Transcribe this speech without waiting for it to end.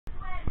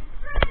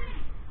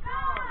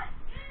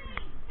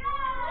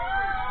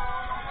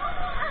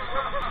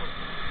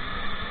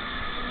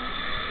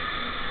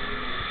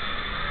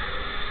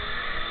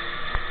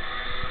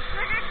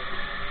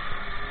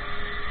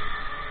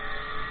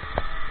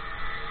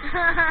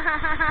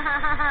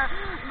Not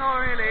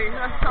really,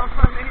 that's not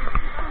funny.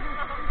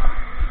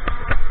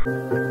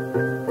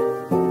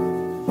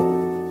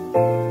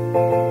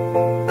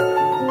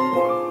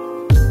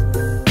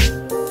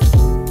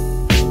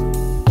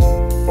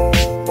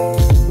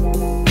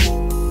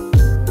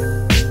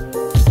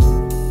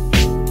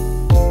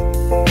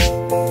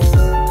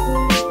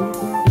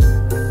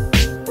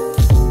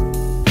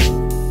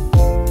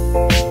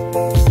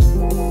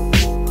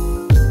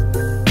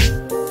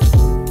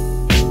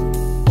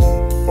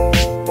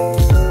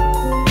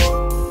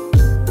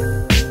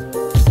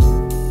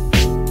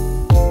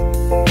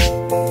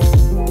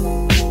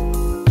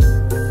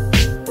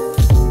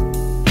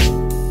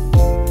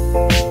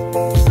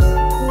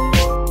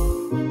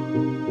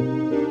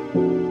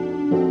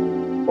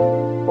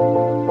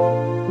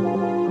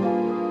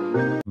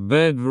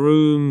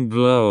 Bedroom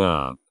glow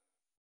up.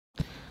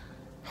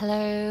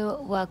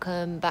 Hello,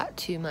 welcome back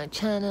to my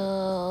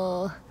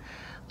channel.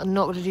 I'm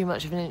not going to do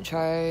much of an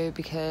intro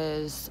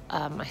because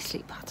my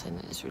sleep pattern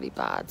is really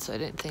bad, so I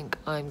don't think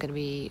I'm going to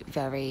be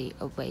very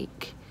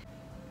awake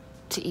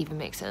to even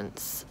make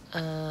sense.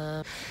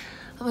 Oh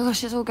my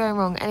gosh, it's all going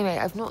wrong. Anyway,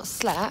 I've not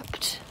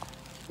slept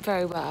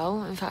very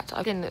well. In fact,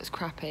 my skin looks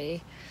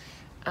crappy.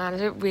 And I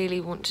don't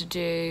really want to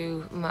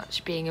do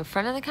much being in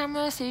front of the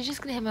camera, so you're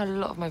just going to hear a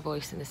lot of my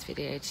voice in this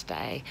video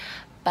today.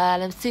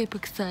 But I'm super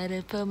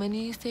excited for my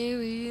new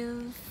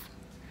series.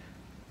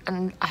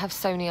 And I have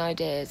so many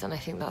ideas, and I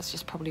think that's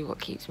just probably what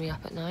keeps me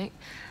up at night.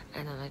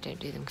 And then I don't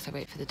do them because I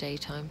wait for the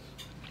daytime.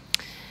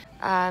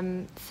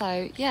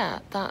 So yeah,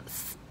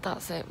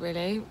 that's it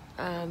really.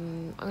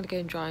 I'm going to go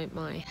and dry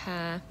my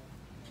hair.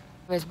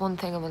 There's one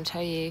thing I want to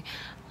tell you,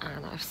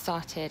 and I've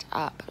started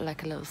up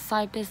like a little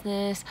side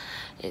business.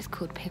 It's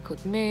called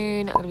Pickled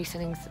Moon. I'm going to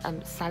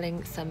be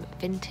selling some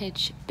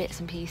vintage bits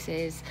and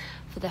pieces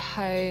for the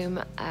home.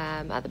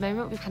 At the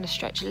moment we've kind of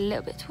stretched a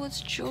little bit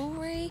towards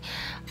jewellery.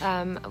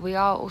 We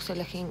are also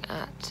looking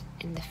at,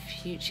 in the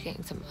future,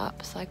 getting some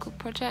upcycle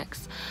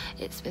projects.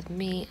 It's with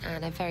me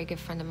and a very good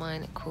friend of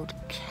mine called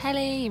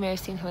Kaale. You may have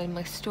seen her in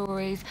my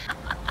stories.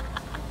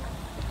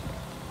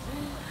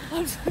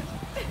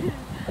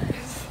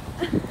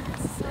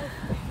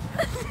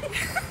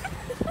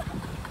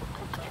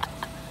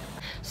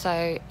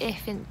 So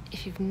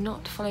if you've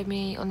not followed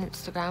me on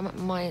Instagram,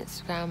 my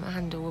Instagram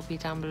handle will be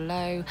down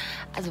below,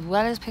 as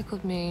well as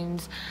Pickled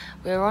Moons.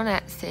 We're on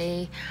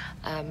Etsy.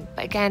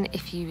 But again,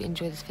 if you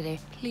enjoy this video,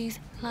 please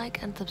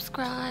like and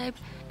subscribe,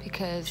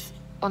 because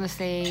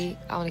honestly,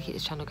 I want to keep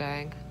this channel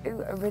going.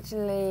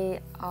 Originally,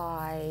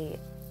 I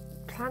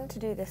planned to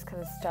do this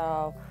kind of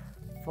style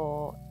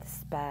for the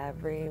spare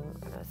room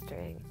when I was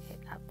doing it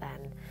up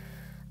then.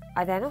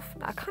 I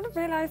kind of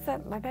realised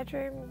that my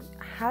bedroom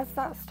has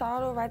that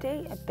style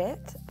already a bit,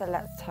 but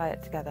let's tie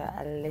it together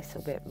a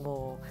little bit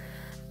more.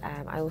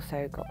 I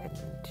also got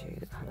into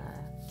the colour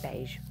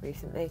beige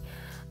recently,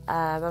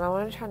 and I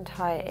want to try and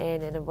tie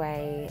it in a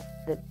way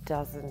that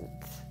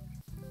doesn't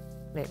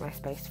make my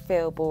space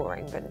feel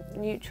boring, but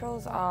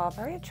neutrals are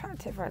very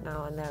attractive right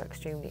now and they're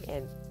extremely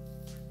in,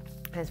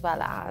 as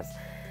well as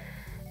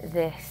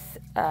this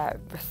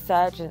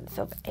resurgence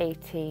of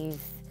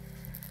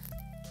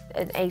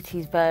an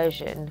 80s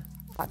version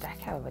of Art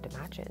Deco, I would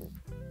imagine.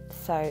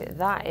 So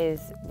that is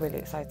really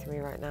exciting me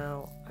right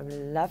now.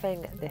 I'm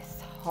loving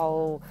this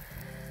whole...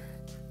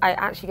 I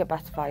actually get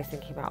butterflies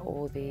thinking about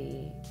all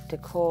the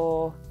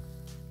decor,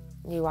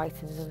 new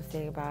items I'm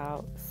seeing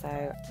about. So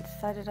I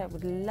decided I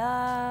would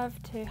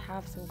love to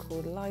have some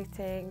cool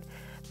lighting,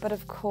 but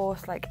of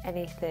course, like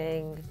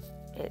anything,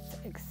 it's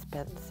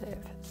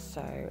expensive.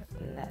 So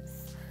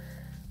let's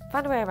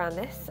find a way around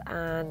this,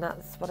 and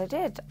that's what I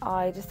did.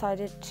 I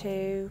decided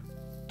to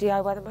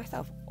DIY them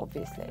myself,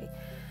 obviously.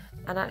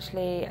 And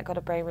actually, I got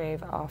a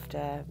brainwave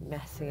after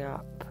messing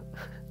up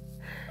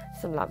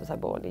some lamps I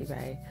bought on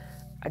eBay.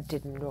 I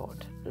did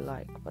not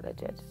like what I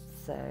did.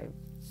 So,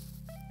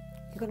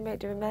 you're gonna make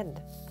do and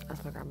mend,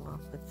 as my grandma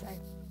would say.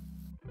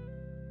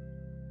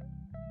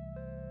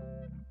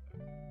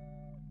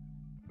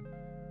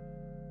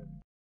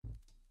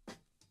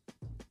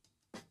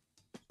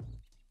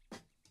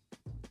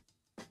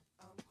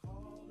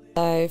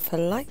 So for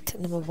light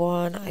number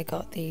one, I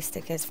got these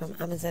stickers from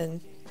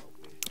Amazon,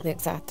 the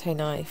Exacto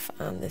Knife,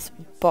 and this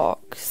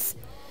box,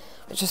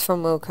 which is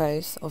from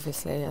Wilko's,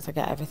 obviously, as I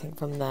get everything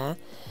from there.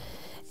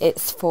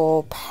 It's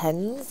for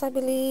pens, I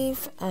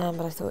believe, but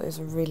I thought it was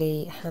a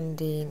really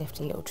handy,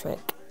 nifty little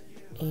trick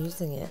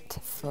using it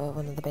for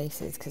one of the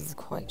bases, because it's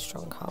quite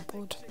strong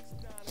cardboard.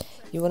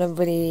 You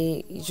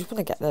just want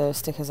to get the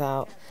stickers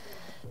out.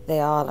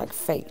 They are like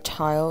fake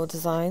tile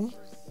design.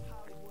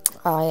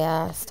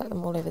 I stuck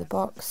them all over the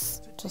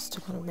box just to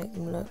kind of make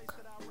them look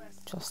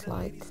just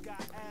like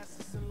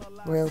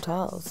real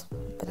tiles,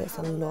 but it's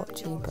a lot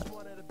cheaper.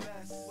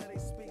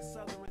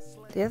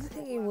 The other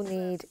thing you will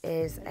need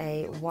is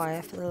a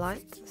wire for the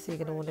light, so you're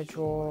going to want to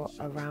draw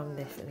around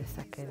this in a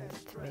second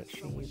to make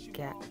sure you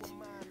get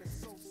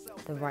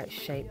the right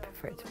shape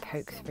for it to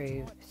poke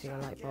through so your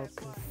light bulb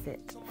can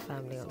sit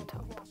firmly on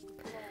top.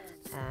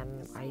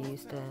 I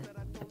used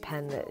a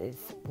pen that is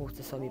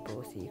water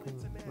soluble so you can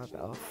rub it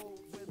off.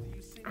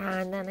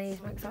 And then I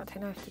used my Exacto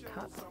Knife to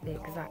cut the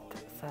exact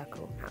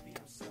circle out.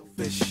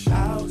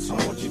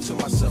 I want you to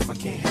myself, I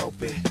can't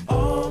help it.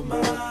 Oh my,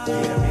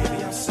 yeah,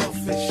 maybe I'm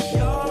selfish.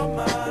 You're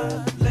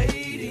my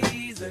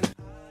ladies.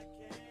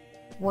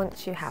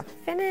 Once you have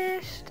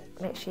finished,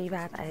 make sure you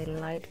add a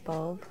light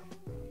bulb,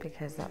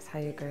 because that's how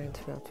you're going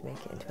to be able to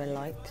make it into a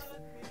light.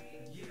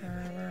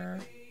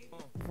 And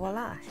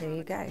voila, here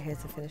you go, here's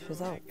the finished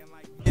result.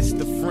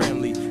 Mr.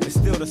 Friendly, it's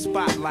still the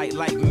spotlight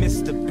like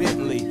Mr.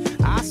 Bentley.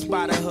 I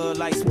spotted her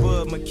like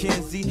Spud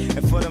McKenzie,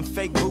 and for them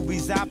fake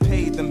boobies I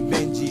paid them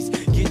Benjis.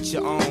 Get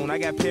your own, I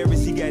got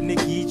Paris, he got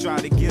Nikki, he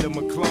tried to get him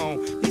a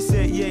clone. He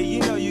said, yeah, you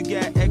know you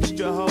got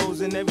extra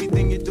hoes, and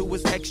everything you do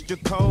is extra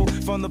cold.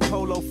 From the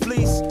polo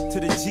fleece to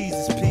the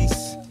Jesus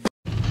piece.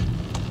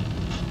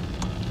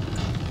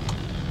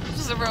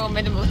 Just a real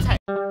minimal text.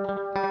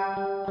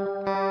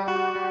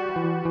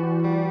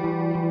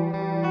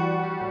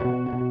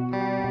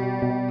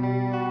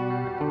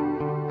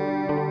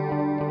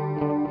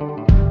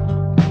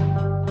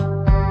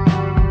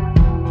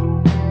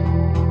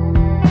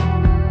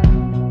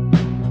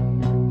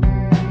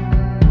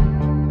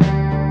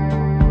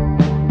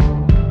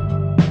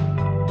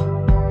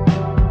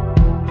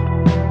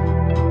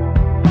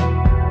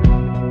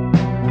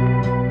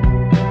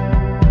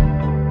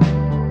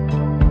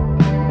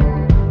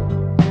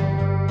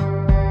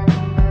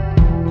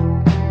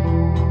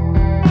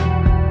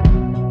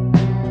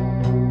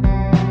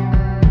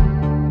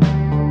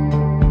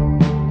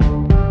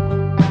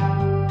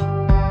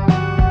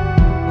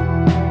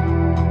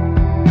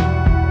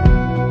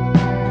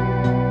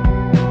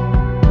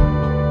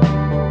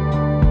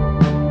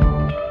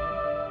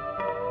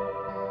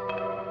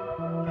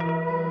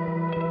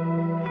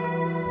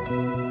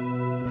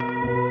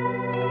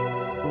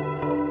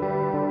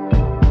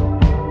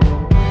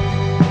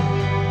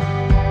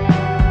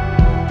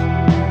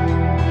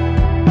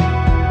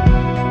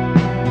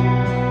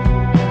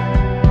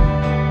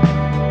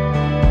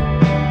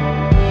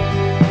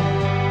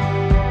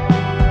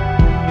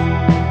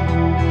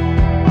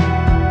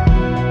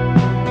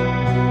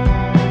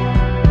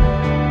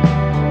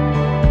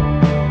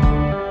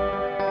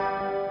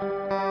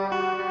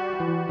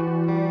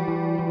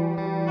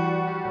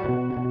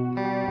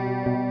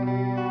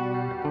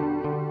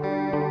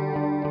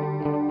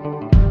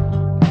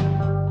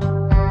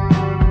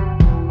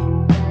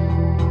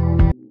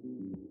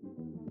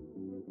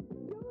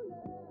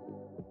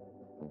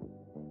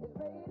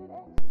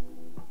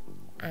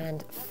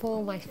 And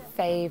for my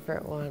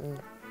favourite one,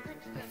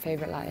 my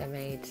favourite light I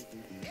made,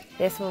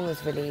 this one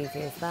was really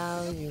easy as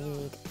well. You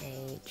need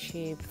a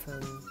tube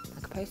from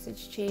like a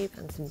postage tube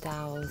and some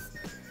dowels.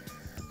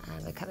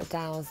 I cut the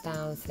dowels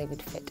down so they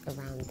would fit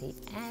around the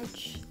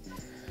edge.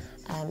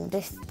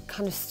 This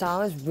kind of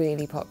style is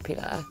really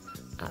popular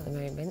at the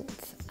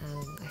moment.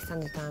 I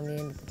sanded down the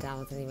end of the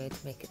dowels anyway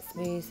to make it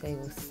smooth so they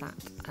all sat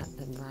at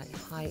the right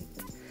height.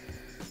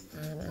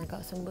 And I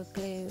got some wood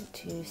glue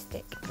to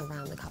stick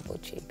around the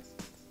cardboard tube.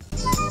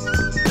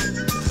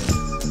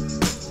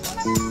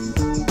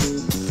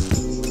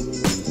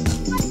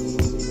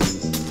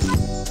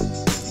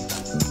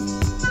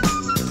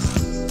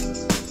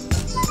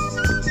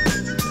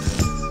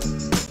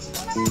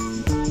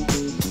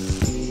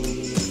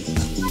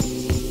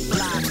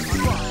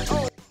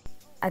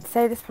 I'd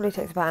say this probably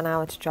takes about an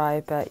hour to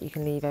dry, but you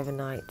can leave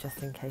overnight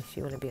just in case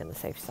you want to be on the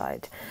safe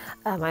side.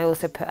 I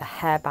also put a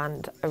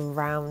hairband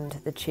around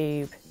the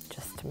tube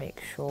just to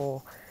make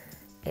sure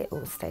it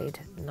all stayed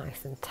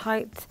nice and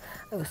tight.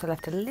 I also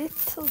left a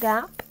little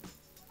gap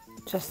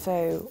just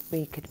so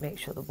we could make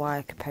sure the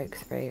wire could poke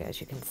through,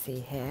 as you can see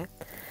here.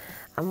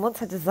 And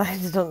once I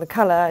decided on the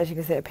colour, as you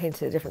can see I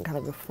painted a different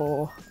colour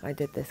before I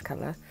did this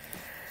colour.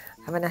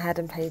 I went ahead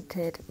and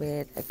painted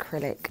with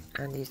acrylic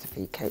and used a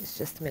few coats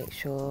just to make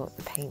sure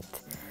the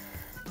paint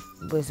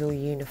was all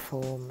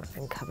uniform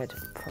and covered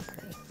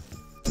properly.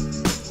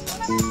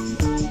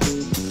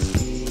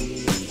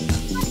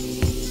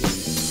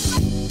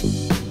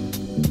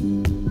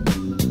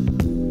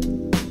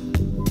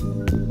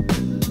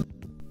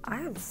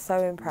 I am so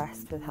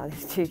impressed with how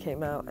these two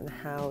came out and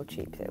how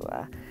cheap they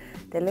were.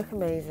 They look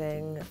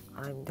amazing.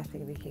 I'm definitely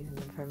going to be keeping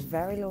them for a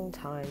very long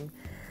time.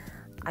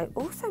 I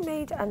also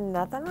made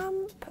another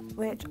lamp,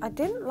 which I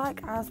didn't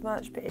like as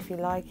much, but if you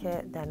like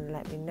it, then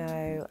let me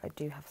know. I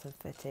do have some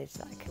footage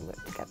that I can whip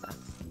together.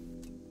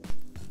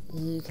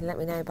 You can let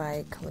me know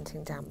by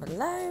commenting down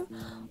below,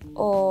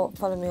 or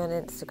follow me on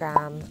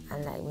Instagram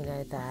and let me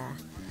know there.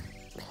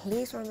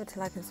 Please remember to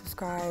like and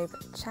subscribe,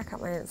 check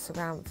out my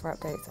Instagram for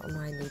updates on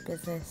my new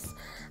business,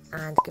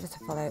 and give us a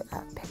follow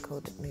at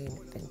Pickled Moon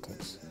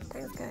Vintage.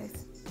 Thanks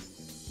guys.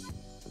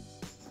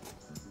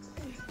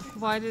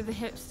 Why did the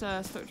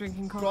hipster stop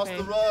drinking coffee? Cross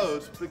the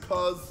road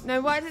because...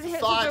 No, why did the hipster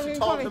stop drinking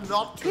coffee? Him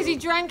not to. Because he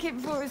drank it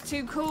before it was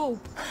too cool.